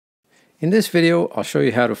In this video, I'll show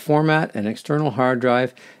you how to format an external hard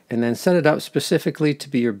drive and then set it up specifically to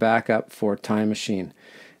be your backup for Time Machine.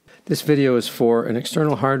 This video is for an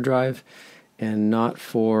external hard drive and not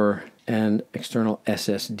for an external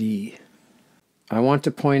SSD. I want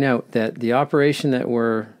to point out that the operation that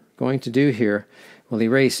we're going to do here will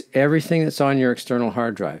erase everything that's on your external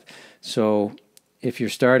hard drive. So if you're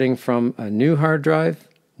starting from a new hard drive,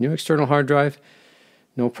 new external hard drive,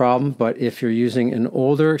 no problem. But if you're using an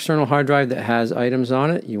older external hard drive that has items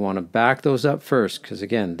on it, you want to back those up first, because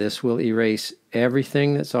again, this will erase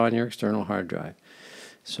everything that's on your external hard drive.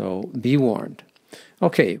 So be warned.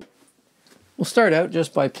 Okay, we'll start out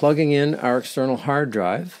just by plugging in our external hard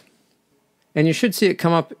drive. And you should see it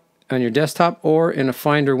come up on your desktop or in a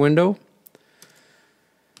Finder window.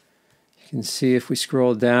 You can see if we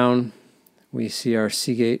scroll down, we see our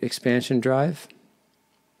Seagate expansion drive.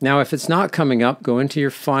 Now, if it's not coming up, go into your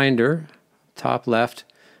Finder, top left,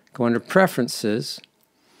 go under Preferences,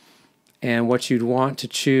 and what you'd want to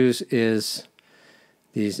choose is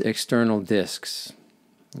these external disks.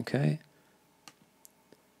 Okay?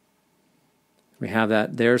 We have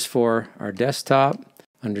that. There's for our desktop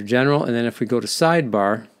under General, and then if we go to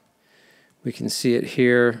Sidebar, we can see it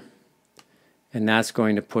here, and that's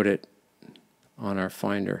going to put it on our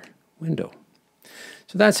Finder window.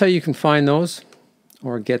 So that's how you can find those,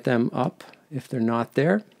 or get them up if they're not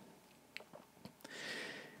there.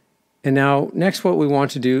 And now, next what we want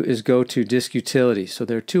to do is go to Disk Utility. So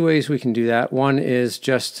there are two ways we can do that. One is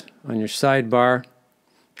just on your sidebar.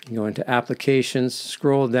 You go into Applications,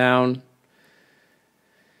 scroll down,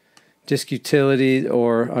 Disk Utility,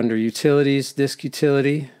 or under Utilities, Disk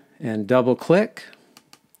Utility, and double click.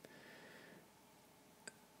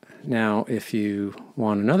 Now, if you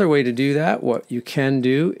want another way to do that, what you can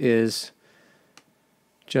do is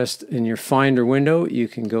just in your Finder window, you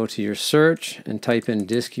can go to your search and type in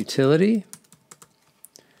Disk Utility,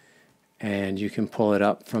 and you can pull it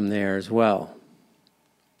up from there as well.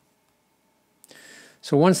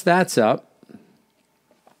 So once that's up,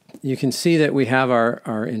 you can see that we have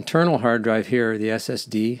our internal hard drive here, the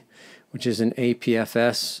SSD, which is an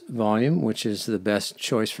APFS volume, which is the best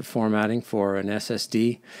choice for formatting for an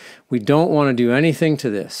SSD. We don't want to do anything to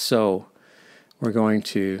this, so we're going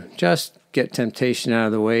to just get temptation out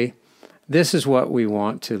of the way. This is what we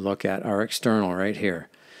want to look at, our external right here.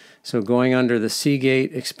 So going under the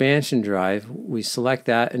Seagate expansion drive, we select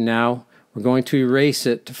that, and now we're going to erase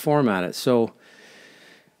it to format it. So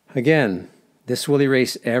again, this will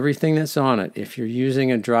erase everything that's on it. If you're using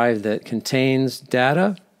a drive that contains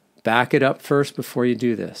data, back it up first before you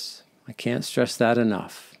do this. I can't stress that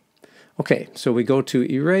enough. Okay, so we go to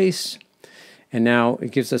Erase, and now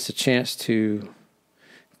it gives us a chance to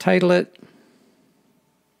title it.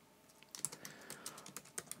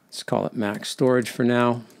 Let's call it Max Storage for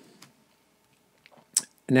now.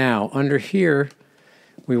 Now, under here,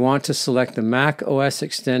 we want to select the Mac OS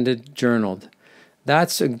Extended Journaled.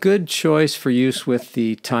 That's a good choice for use with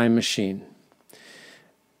the Time Machine.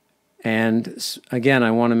 And again,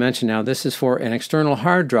 I want to mention now, this is for an external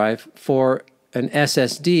hard drive. For an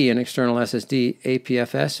SSD, an external SSD,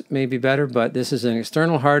 APFS may be better, but this is an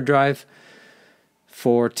external hard drive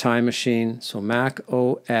for Time Machine. So Mac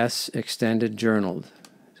OS Extended Journaled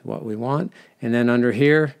is what we want. And then under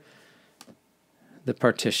here, the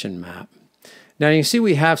partition map. Now you can see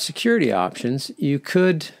we have security options. You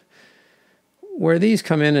could, where these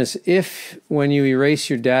come in is if when you erase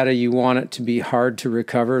your data you want it to be hard to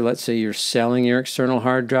recover. Let's say you're selling your external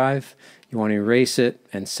hard drive. You want to erase it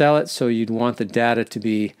and sell it, so you'd want the data to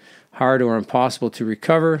be hard or impossible to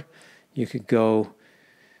recover. You could go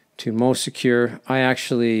to most secure. I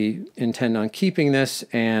actually intend on keeping this,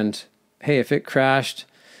 and hey, if it crashed,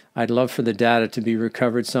 I'd love for the data to be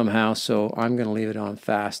recovered somehow, so I'm going to leave it on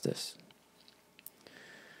fastest.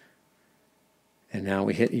 And now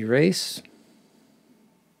we hit erase.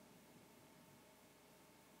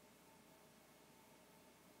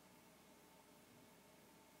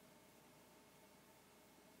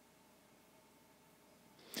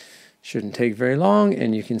 Shouldn't take very long,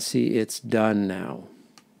 and you can see it's done now.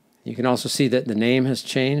 You can also see that the name has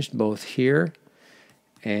changed both here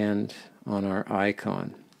and on our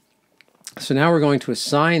icon. So now we're going to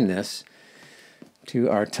assign this to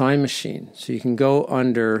our Time Machine. So you can go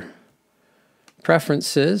under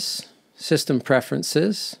Preferences, System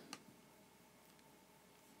Preferences,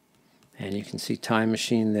 and you can see Time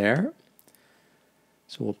Machine there.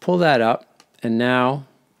 So we'll pull that up, and now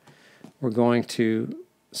we're going to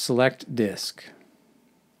select disk.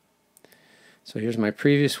 So here's my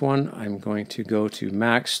previous one. I'm going to go to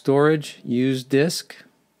Mac Storage, Use Disk.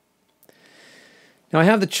 Now I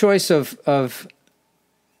have the choice of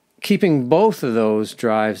keeping both of those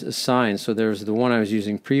drives assigned. So there's the one I was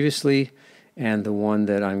using previously and the one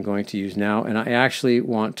that I'm going to use now. And I actually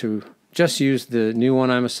want to just use the new one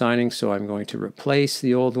I'm assigning, so I'm going to replace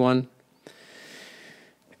the old one.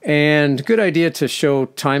 And good idea to show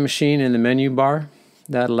Time Machine in the menu bar.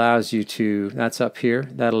 That allows you to, that's up here,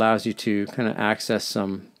 that allows you to kind of access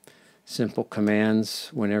some simple commands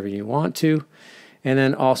whenever you want to. And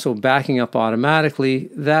then also backing up automatically,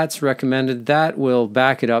 that's recommended. That will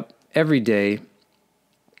back it up every day.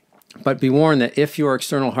 But be warned that if your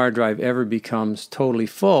external hard drive ever becomes totally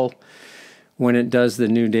full, when it does the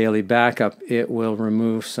new daily backup, it will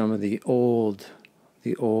remove some of the old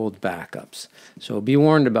backups. So be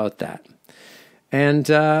warned about that. And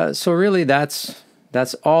so really that's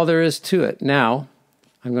all there is to it. Now,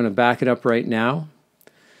 I'm going to back it up right now.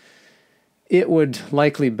 It would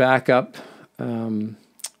likely back up,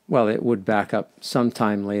 well, it would back up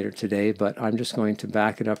sometime later today, but I'm just going to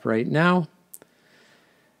back it up right now.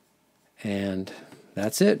 And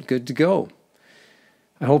that's it, good to go.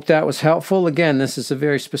 I hope that was helpful. Again, this is a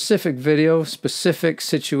very specific video, specific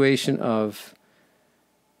situation of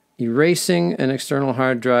erasing an external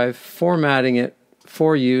hard drive, formatting it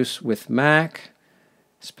for use with Mac,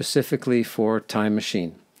 specifically for Time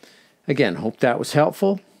Machine. Again, hope that was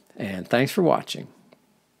helpful, and thanks for watching.